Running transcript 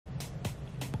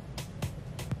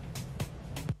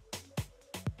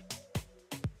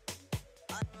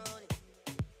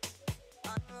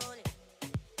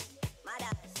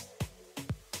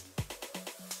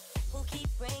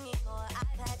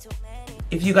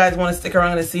if you guys want to stick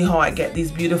around and see how I get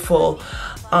these beautiful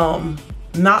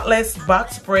knotless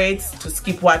box braids, just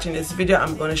keep watching this video.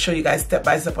 I'm going to show you guys step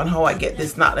by step on how I get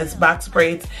this knotless box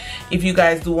braids. If you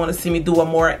guys do want to see me do a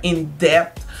more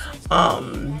in-depth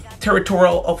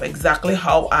tutorial of exactly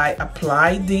how I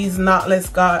apply these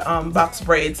knotless box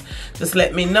braids, just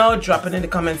let me know. Drop it in the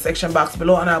comment section box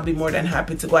below and I'll be more than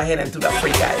happy to go ahead and do that for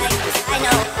you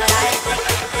guys.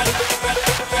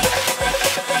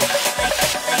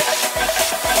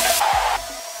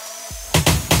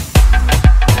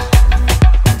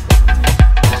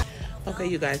 Okay,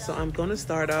 you guys, so I'm going to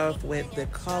start off with the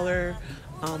color,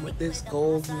 with this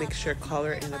gold mixture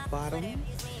color in the bottom.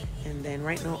 And then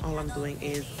right now all I'm doing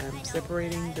is I'm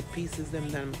separating the pieces that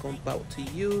I'm about to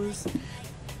use.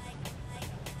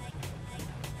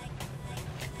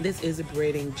 This is a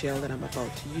braiding gel that I'm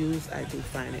about to use. I do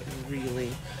find it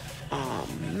really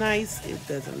nice. It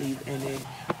doesn't leave any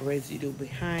residue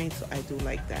behind, so I do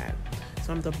like that.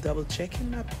 So I'm double checking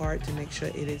my part to make sure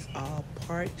it is all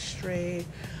part straight.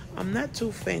 I'm not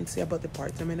too fancy about the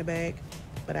parts I'm in the bag,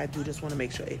 but I do just want to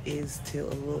make sure it is still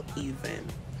a little even.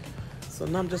 So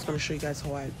now I'm just going to show you guys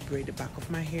how I braid the back of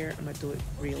my hair. I'm going to do it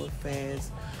real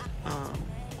fast. And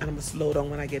I'm going to slow down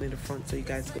when I get in the front so you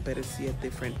guys can better see a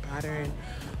different pattern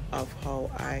of how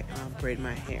I braid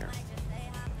my hair.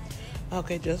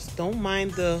 Okay, just don't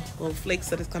mind the little flakes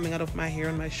that is coming out of my hair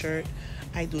on my shirt.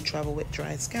 I do travel with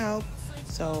dry scalp.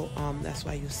 So that's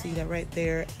why you see that right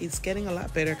there. It's getting a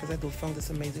lot better because I do found this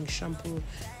amazing shampoo.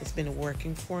 It's been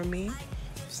working for me.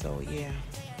 So yeah,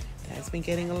 that's been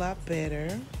getting a lot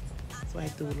better. So I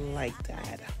do like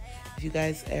that. If you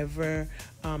guys ever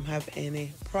have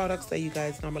any products that you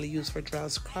guys normally use for dry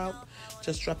scalp,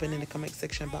 just drop it in the comment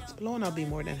section box below and I'll be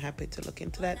more than happy to look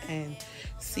into that and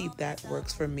see if that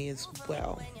works for me as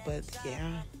well. But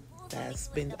yeah,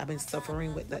 I've been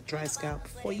suffering with that dry scalp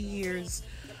for years.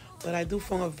 But I do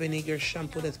find a vinegar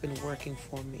shampoo that's been working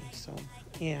for me. So,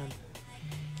 yeah.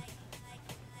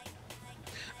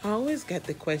 I always get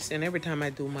the question every time I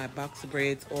do my box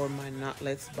braids or my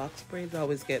knotless box braids. I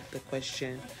always get the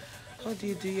question, how do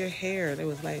you do your hair? And it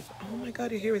was like, oh my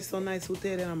God, your hair is so nice. Who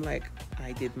did it? And I'm like,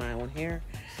 I did my own hair.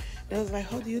 And I was like,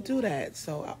 how do you do that?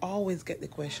 So I always get the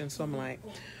question. So I'm like,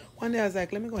 one day I was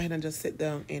like, let me go ahead and just sit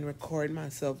down and record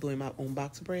myself doing my own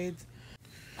box braids,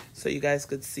 so you guys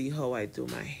could see how I do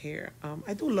my hair.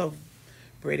 I do love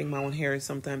braiding my own hair.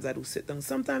 Sometimes I do sit down.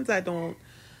 Sometimes I don't.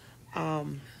 I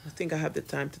think I have the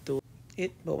time to do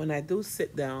it. But when I do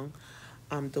sit down,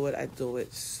 I do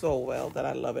it so well that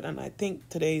I love it. And I think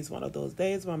today is one of those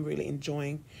days where I'm really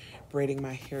enjoying braiding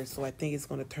my hair. So I think it's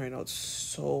going to turn out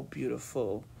so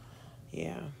beautiful.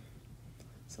 Yeah.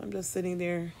 So I'm just sitting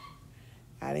there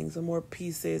adding some more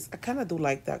pieces. I kind of do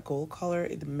like that gold color,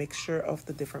 the mixture of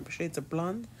the different shades of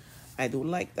blonde. I do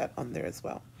like that on there as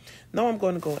well. Now I'm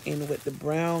going to go in with the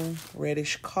brown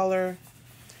reddish color.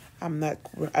 I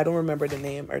don't remember the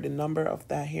name or the number of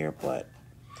that hair, but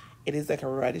it is like a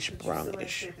reddish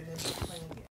brownish.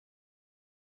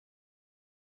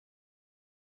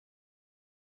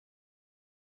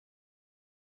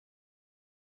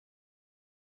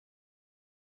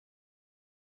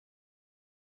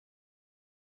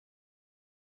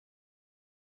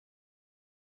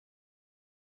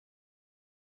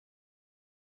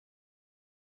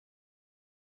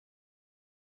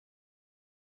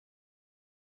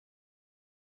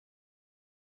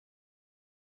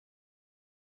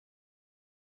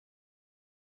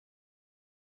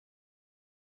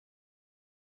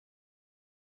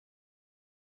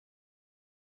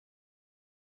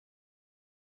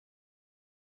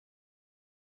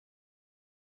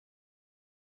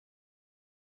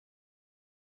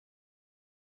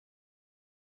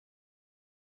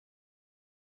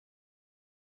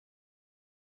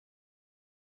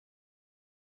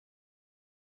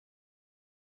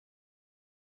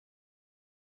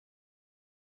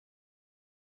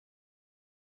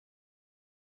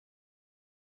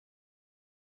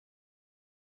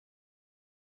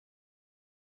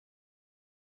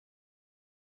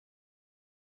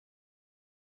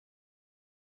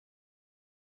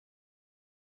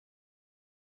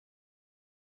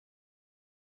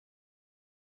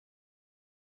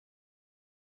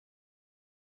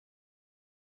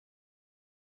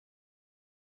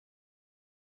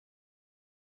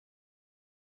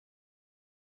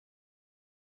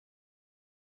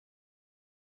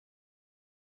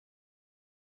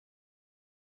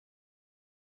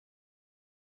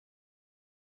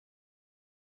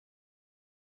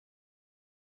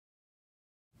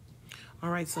 All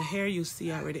right, so here you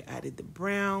see I already added the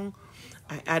brown.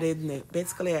 I added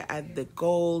the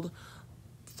gold,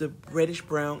 the reddish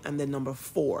brown, and the number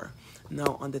 4.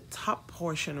 Now on the top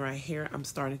portion right here, I'm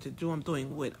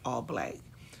doing with all black.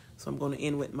 So I'm going to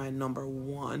end with my number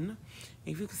 1.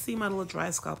 If you can see my little dry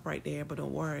scalp right there, but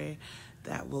don't worry,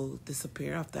 that will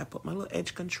disappear after I put my little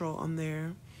edge control on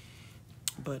there.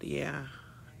 But yeah,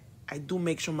 I do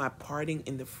make sure my parting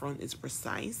in the front is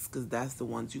precise, because that's the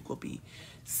ones you could be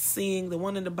seeing. The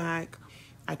one in the back,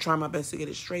 I try my best to get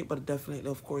it straight, but definitely,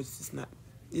 of course,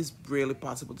 it's really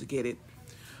possible to get it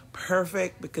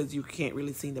perfect because you can't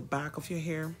really see the back of your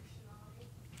hair.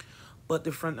 But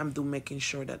the front, I'm making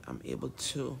sure that I'm able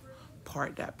to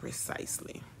part that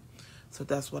precisely. So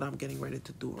that's what I'm getting ready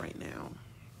to do right now.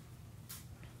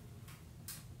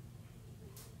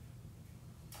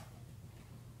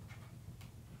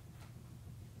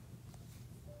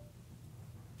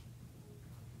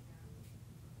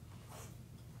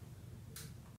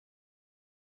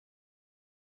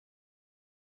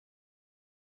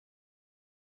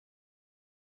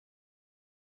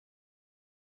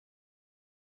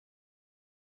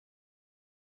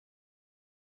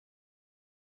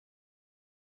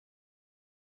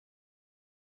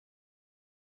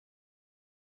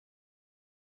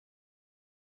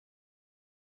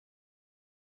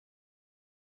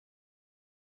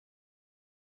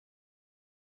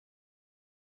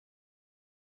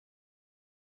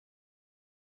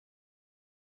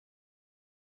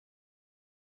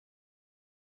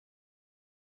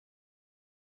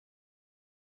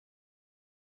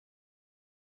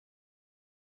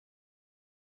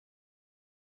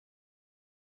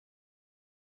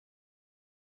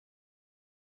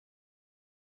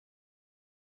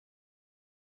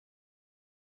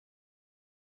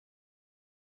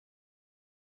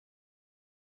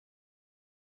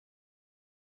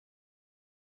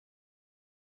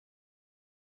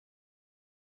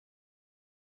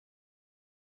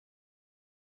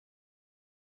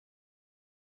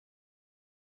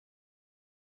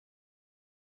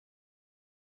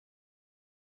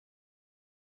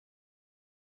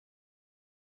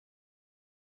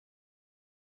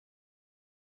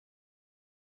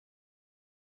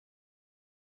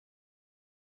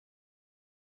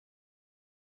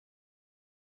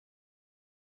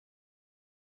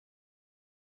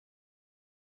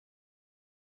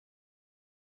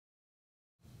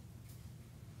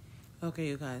 Okay,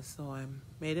 you guys, so I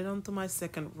made it onto my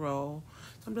second row.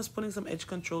 So I'm just putting some edge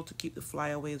control to keep the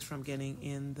flyaways from getting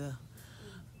in the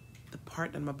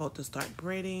part that I'm about to start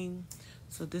braiding.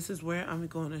 So this is where I'm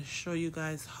going to show you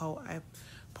guys how I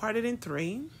part it in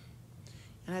 3.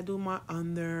 And I do my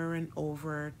under and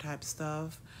over type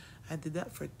stuff. I did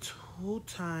that for 2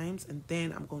 times, and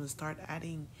then I'm going to start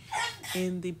adding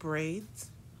in the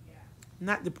braids.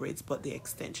 Not the braids, but the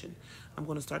extension. I'm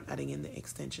going to start adding in the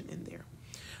extension in there.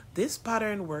 This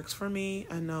pattern works for me.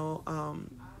 I know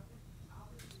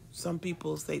some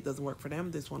people say it doesn't work for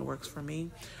them. This one works for me.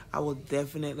 I would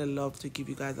definitely love to give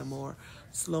you guys a more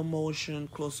slow motion,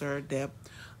 closer depth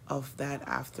of that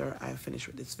after I finish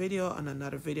with this video. On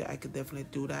another video, I could definitely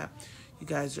do that. You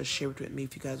guys just share it with me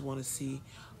if you guys want to see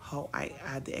how I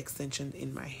add the extension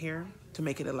in my hair to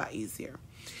make it a lot easier.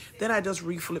 Then I just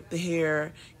reflip the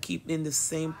hair, keep in the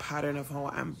same pattern of how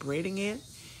I'm braiding it.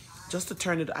 Just to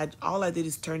turn it, all I did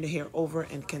is turn the hair over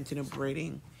and continue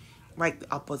braiding like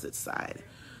the opposite side.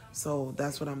 So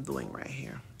that's what I'm doing right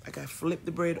here. Like I flipped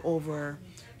the braid over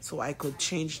so I could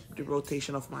change the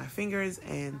rotation of my fingers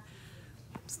and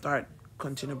start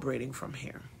continue braiding from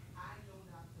here.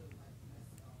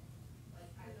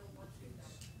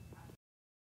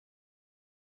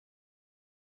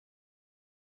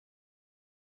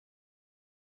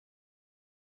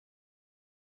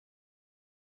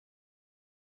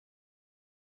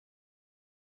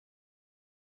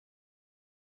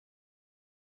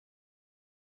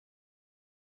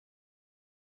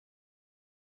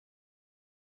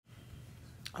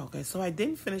 Okay, so I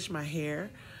didn't finish my hair.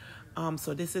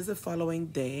 So this is the following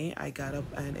day. I got up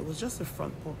and it was just the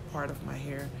front part of my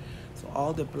hair. So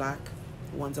all the black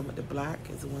ones with the black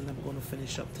is the one I'm going to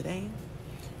finish up today.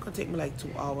 It's going to take me like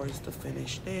 2 hours to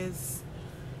finish this.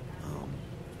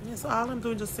 Yeah, so all I'm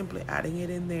doing is just simply adding it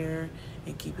in there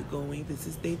and keep it going. This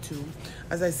is day 2.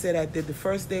 As I said, I did the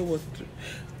first day was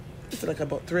it's like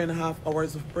about 3.5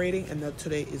 hours of braiding, and now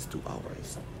today is 2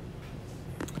 hours.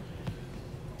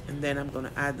 And then I'm going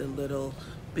to add the little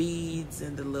beads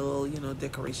and the little,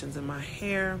 decorations in my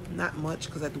hair. Not much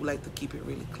because I do like to keep it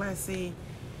really classy.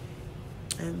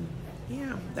 And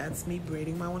yeah, that's me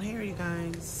braiding my own hair, you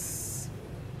guys.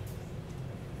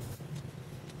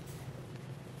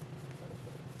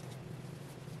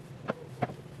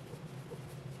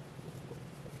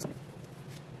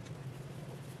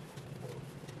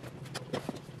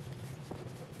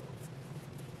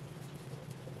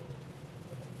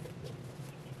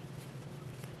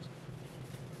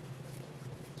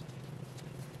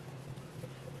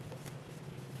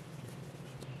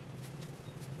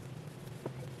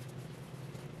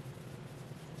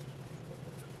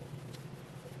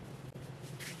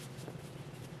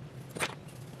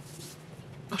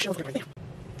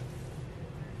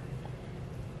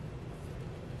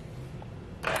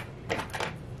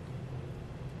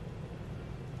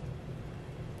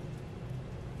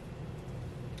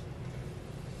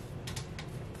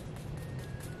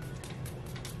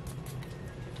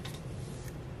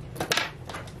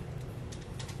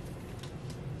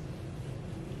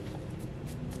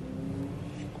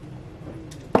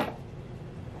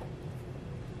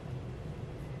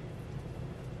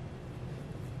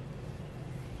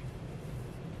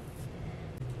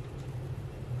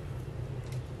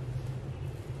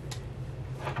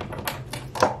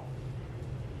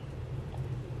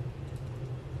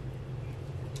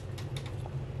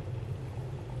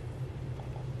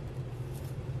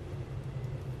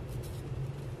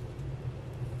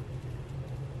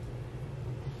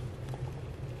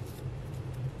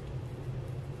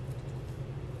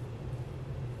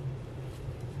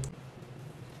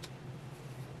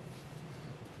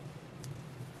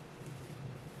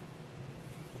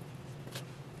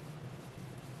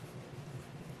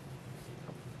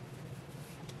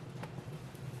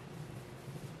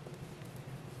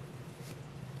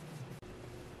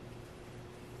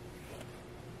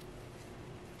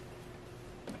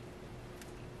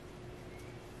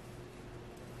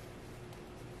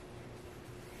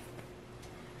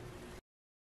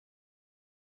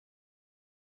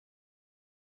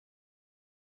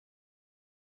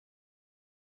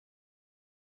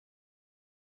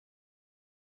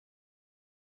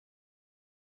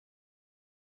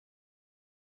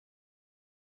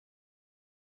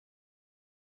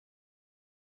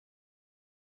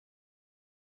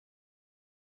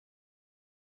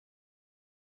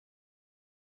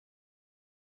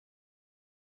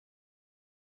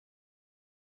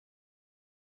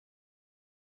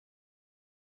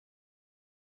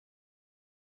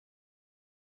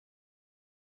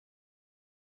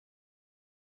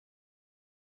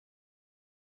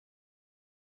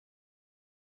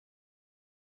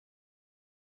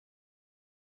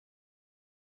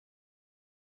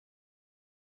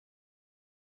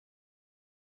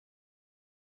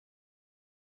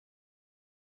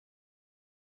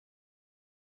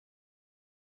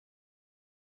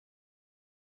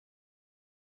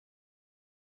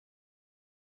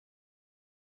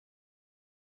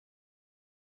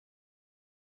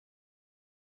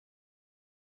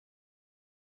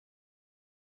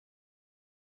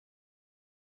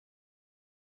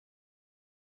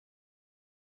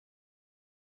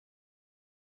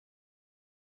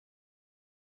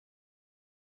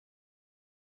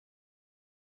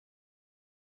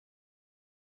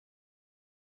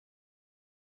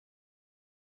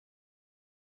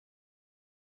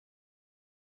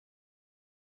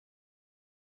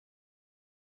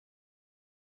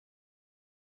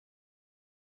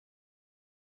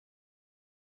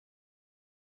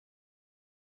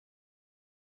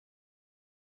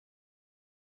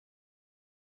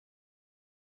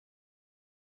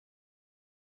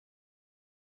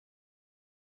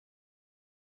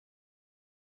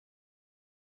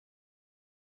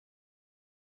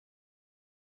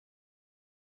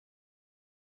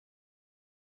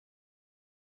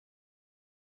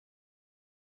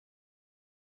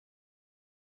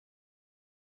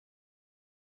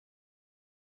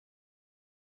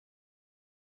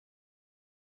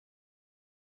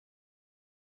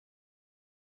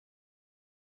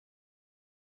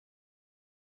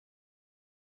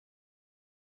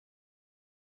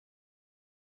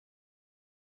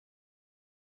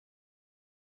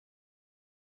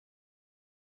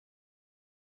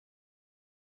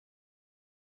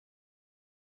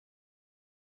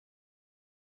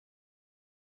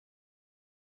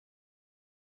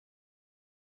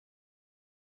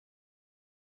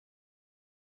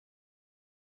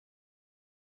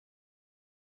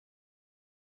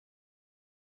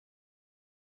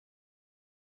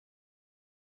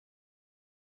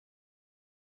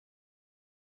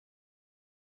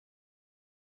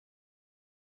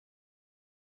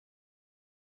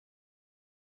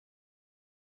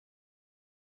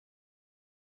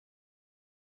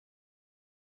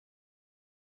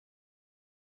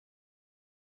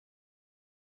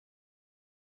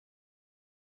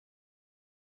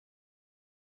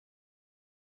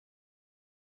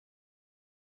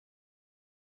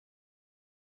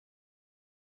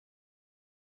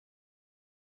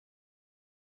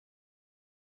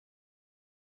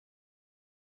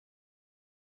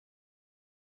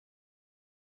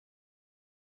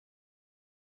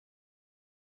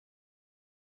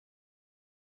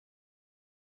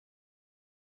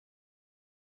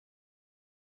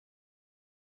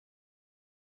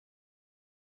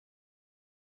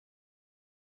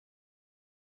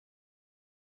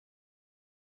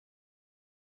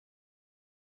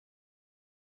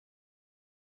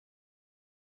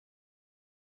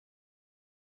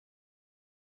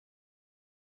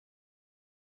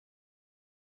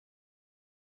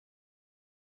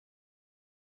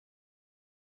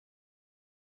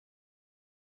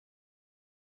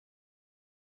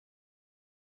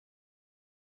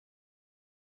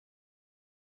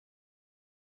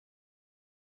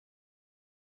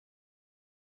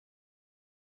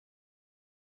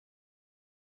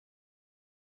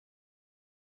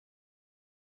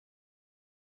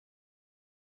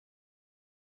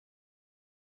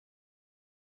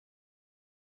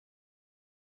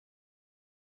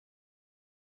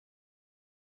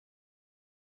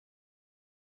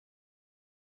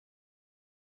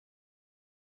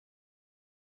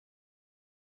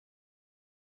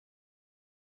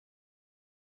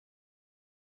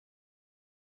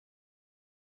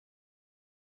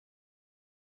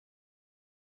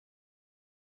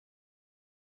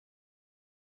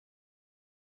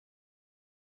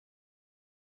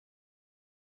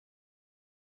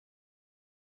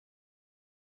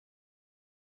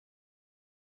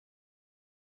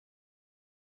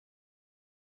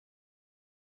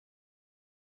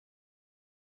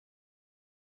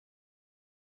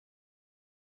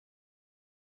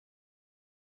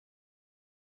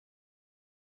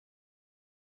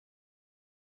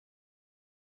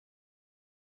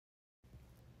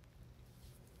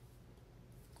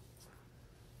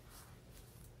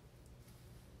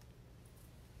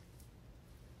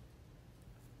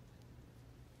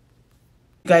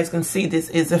 guys can see, this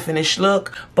is a finished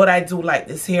look, but I do like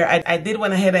this here. I did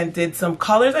went ahead and did some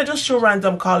colors. I just show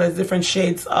random colors, different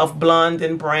shades of blonde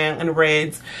and brown and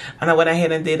reds, and I went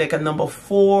ahead and did like a number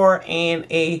 4 and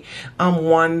a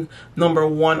number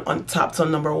 1 on top. So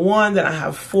number 1, then I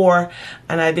have 4,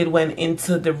 and I did went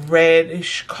into the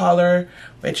reddish color,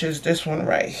 which is this one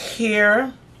right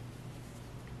here.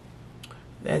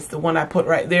 That's the one I put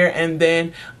right there. And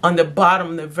then on the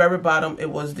bottom, the very bottom,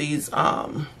 it was these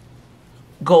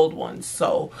gold ones.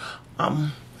 So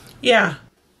yeah,